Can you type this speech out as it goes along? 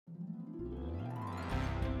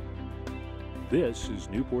This is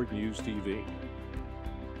Newport News TV.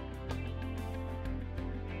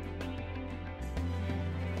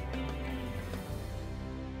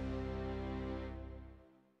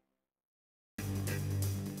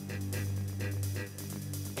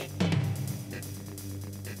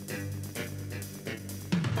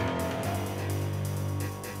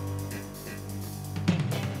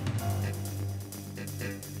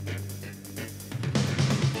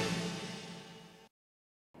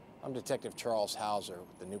 I'm Detective Charles Hauser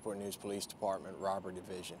with the Newport News Police Department Robbery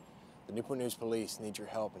Division. The Newport News Police need your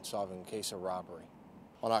help in solving a case of robbery.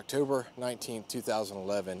 On October 19,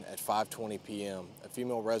 2011 at 5:20 p.m., a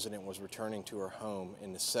female resident was returning to her home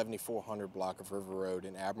in the 7400 block of River Road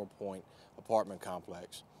in Admiral Point apartment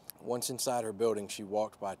complex. Once inside her building, she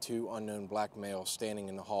walked by two unknown black males standing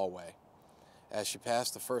in the hallway. As she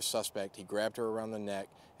passed the first suspect, he grabbed her around the neck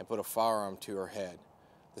and put a firearm to her head.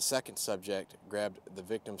 The second subject grabbed the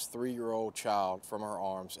victim's 3-year-old child from her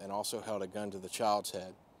arms and also held a gun to the child's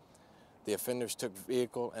head. The offenders took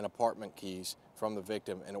vehicle and apartment keys from the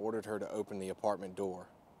victim and ordered her to open the apartment door.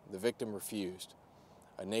 The victim refused.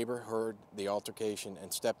 A neighbor heard the altercation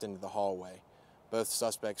and stepped into the hallway. Both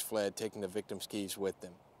suspects fled, taking the victim's keys with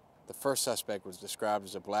them. The first suspect was described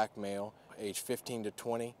as a black male, aged 15 to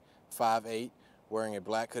 20, 5'8", wearing a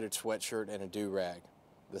black hooded sweatshirt and a do-rag.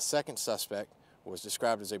 The second suspect was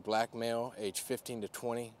described as a black male, aged 15 to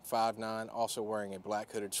 20, 5'9", also wearing a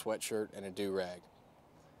black hooded sweatshirt and a do-rag.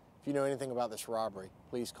 If you know anything about this robbery,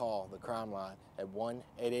 please call the Crimeline at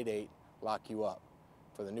 1-888-LOCK-YOU-UP.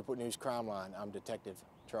 For the Newport News Crimeline, I'm Detective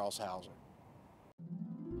Charles Hauser.